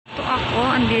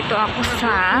Andito ako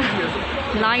sa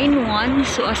Line 1.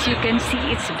 So as you can see,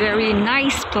 it's very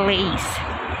nice place.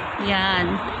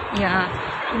 Yan. Yeah.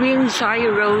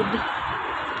 Windsor Road,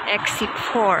 exit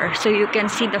 4. So you can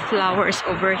see the flowers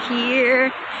over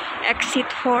here. Exit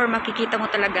 4, makikita mo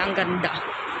talaga ang ganda.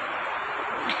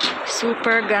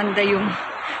 Super ganda yung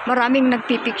maraming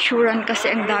nagpipicturan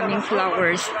kasi ang daming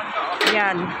flowers.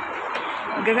 Yan.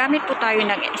 Gagamit po tayo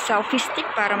ng selfie stick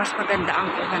para mas maganda ang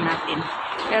kuha natin.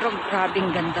 Pero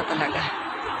grabing ganda talaga.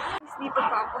 Dito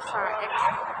pa ako sa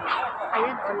exit.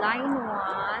 Ayan o, Line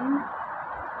 1.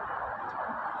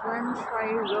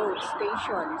 Windsor Road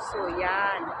Station. So,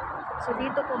 yan. So,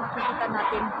 dito po makikita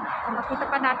natin, makita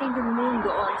pa natin yung moon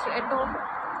doon. So, ito,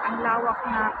 ang lawak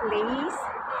na place.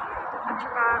 At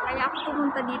saka, kaya ako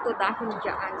pumunta dito dahil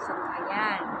dyan sa mga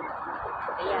yan.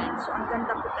 Ayan. So, ang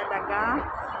ganda po talaga.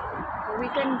 We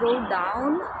can go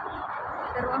down.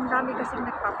 Pero ang dami kasing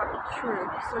nagpapapicture.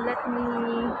 So, let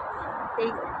me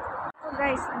take. So,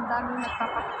 guys, ang dami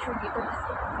nagpapapicture dito.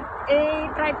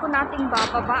 Try po nating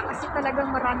bababa kasi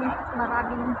talagang maraming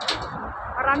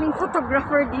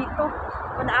photographer dito.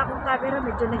 Wala akong camera,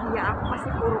 medyo nahiya ako kasi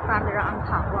puro camera ang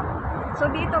hawak.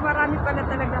 So, dito marami pala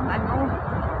talagang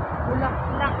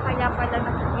bulak-bulak, kaya pala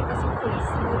nakikita sa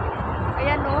Facebook.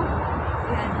 Ayan o.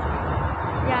 Ayan.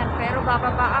 Yan, pero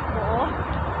bababa ako.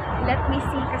 Let me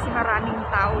see kasi maraming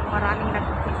tao, maraming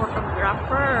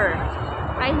nag-photographer.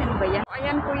 Ay, ano ba yan?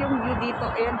 Ayan po yung view dito.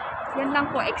 Ayan, yan lang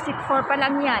po, exit 4 pa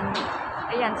lang yan.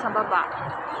 Ayan, sa baba.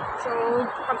 So,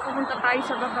 pag pumunta tayo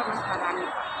sa baba, mas marami.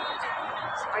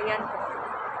 So, ayan po.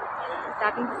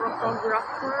 Daming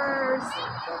photographers.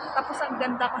 Tapos, ang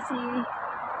ganda kasi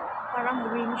parang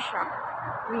ring siya.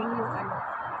 Ring yung ano.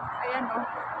 Ayan o.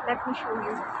 Let me show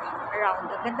you around.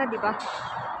 Ang ganda, di ba?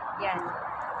 Yan.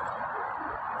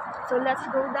 So, let's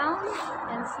go down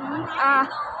and see.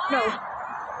 No.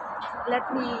 Let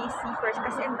me see first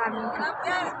kasi ang daming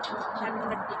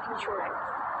nag-picture.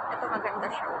 Ito maganda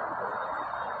siya.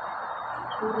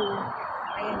 Puro.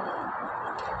 Ayan.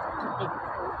 Take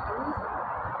photo.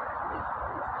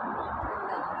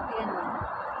 Ganda. Ayan o.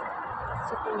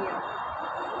 So, kuya.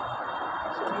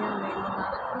 So, ayan, may mga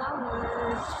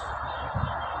flowers.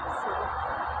 So,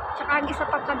 tsaka ang isa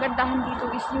pang kagandahan dito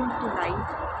is yung tulay.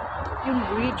 Yung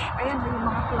bridge. Ayan, may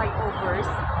mga flyovers.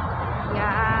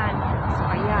 Yan. So,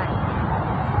 ayan.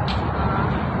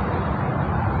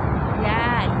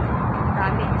 Yan.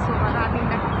 Dami. So, maraming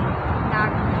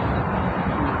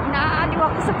naaaliw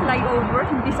ako sa flyover,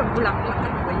 hindi sa bulaklak.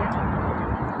 Ano ba yan?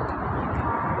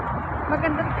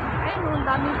 Maganda. Ayun, ang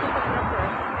daming photographer.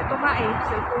 Ito nga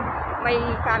so ito, may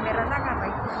camera na nga,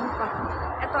 may phone pa.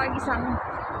 Ito ang isang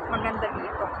maganda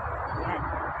dito. Yan.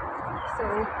 So,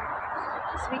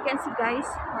 as we can see guys,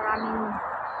 maraming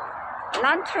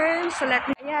lanterns. So,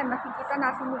 ayan, makikita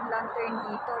natin yung lantern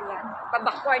dito. Yan.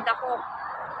 Babackward ako.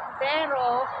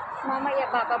 Pero, mamaya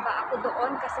bababa ako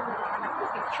doon kasi may mga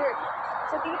nagpipicture.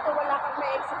 So, dito wala kang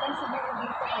may-exitan siguro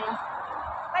dito. Kaya,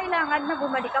 kailangan na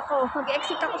bumalik ako.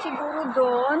 Mag-exit ako siguro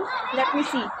doon. Let me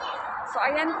see. So,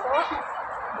 ayan po.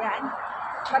 Yan.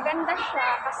 Maganda siya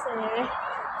kasi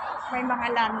may mga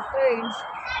lanterns.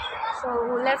 So,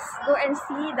 let's go and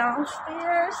see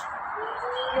downstairs.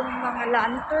 Yung mga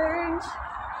lanterns.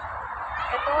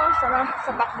 Ito,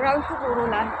 sa background ko, puro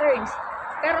lanterns.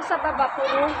 Pero sa baba,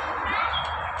 puro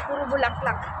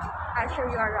bulaklak. I'll show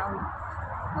you around.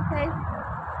 Okay.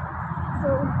 So,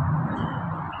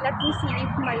 let me see if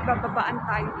may bababaan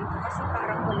tayo dito kasi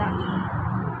parang wala.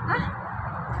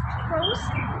 Close?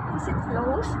 Is it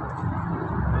close?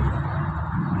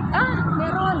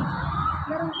 Meron.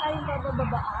 Meron tayong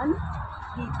bababaan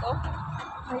dito.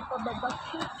 May pababa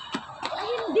siya. Ay,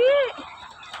 hindi.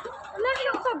 Wala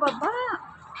siyang pababa.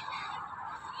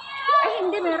 Ay,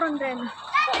 hindi. Meron rin.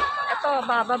 Ito,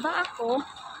 bababa ako.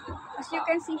 As you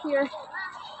can see here,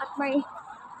 at my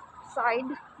side,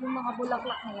 yung mga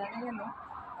bulaklak na yan. Ayan, oh.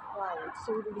 Wow, it's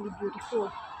so really beautiful.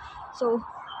 So,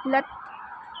 let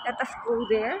us go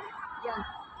there. Yan.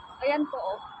 Ayan po,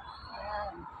 oh.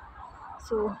 Ayan.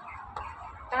 So,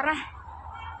 tara.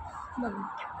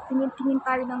 Tingin-tingin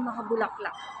tayo ng mga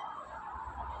bulaklak.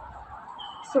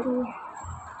 So,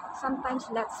 sometimes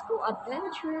let's go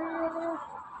adventure.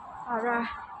 Para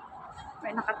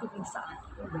may nakatingin sa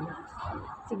akin.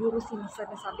 Siguro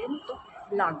sinasabi nito,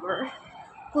 vlogger.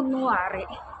 Kunwari.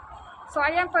 So,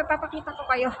 ayan po, papakita ko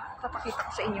kayo. Papakita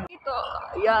ko sa inyo. Ito,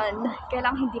 ayan.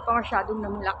 Kailangan hindi pa masyadong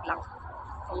namulaklak.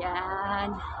 Ayan.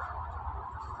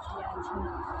 Ayan.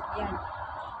 Ayan.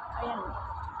 Ayan.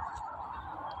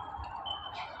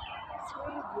 It's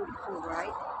really beautiful,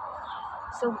 right?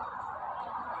 So,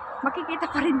 makikita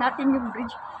pa rin natin yung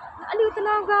bridge. Naaliw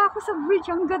talaga ako sa bridge.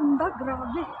 Ang ganda.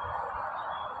 Grabe.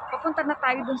 Papunta na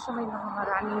tayo dun sa may mga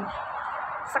maraming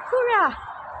sakura.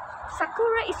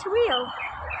 Sakura is real.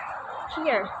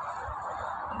 Here.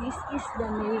 This is the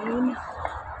main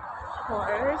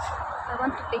course. I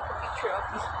want to take a picture of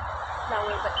this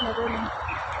flower but never mind.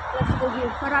 Let's go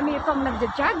here. Marami pang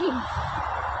nagja-jogging.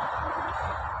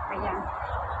 Ayan.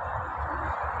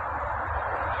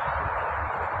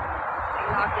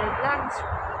 Vlogger vlogs.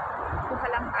 Kuha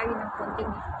lang tayo ng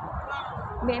konting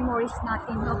memories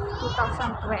natin of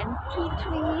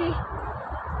 2023.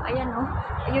 Ayan o.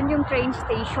 Ayun yung train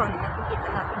station. Nakikita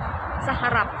natin sa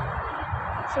harap.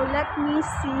 So let me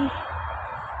see.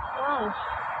 Wow.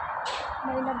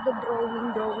 May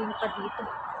nagdo-drawing pa dito.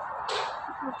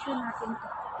 Picture natin to.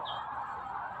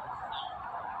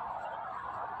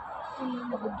 May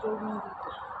nagdo-drawing dito.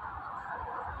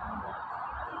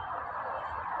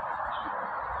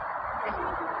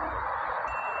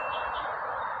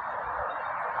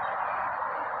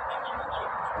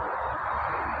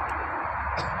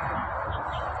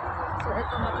 So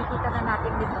ito, makikita na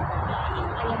natin dito.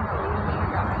 Ayan po yung mga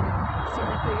daan.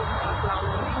 Sila po yung mga flower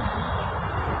na yan.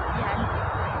 Yan.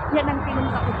 Yan ang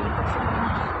pinunta ko dito. So,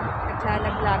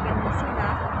 naglalaglagan na sila.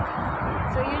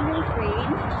 So, yun yung train.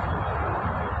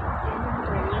 Yan yung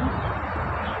train.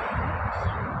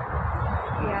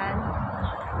 Yan.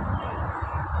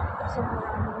 So,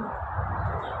 maraming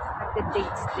at the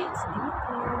dates dito.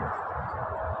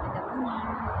 Alam mo na.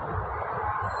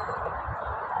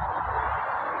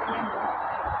 Ayan o.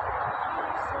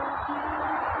 So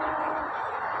beautiful.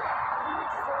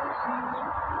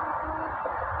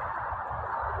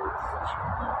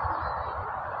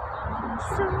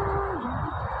 So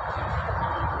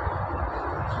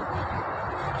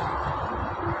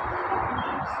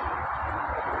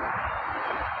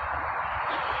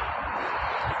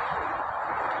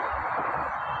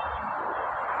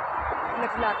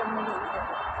naglagan mo yung iba.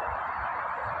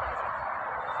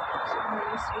 So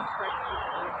may sweetheart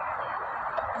dito.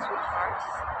 Sweethearts.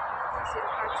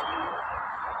 Sweethearts yun.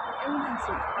 Ayun ang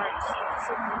sweethearts.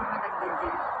 So may mga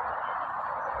nagdadin.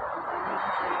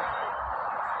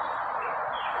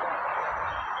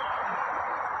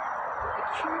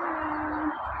 Picture.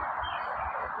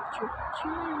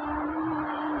 Picture.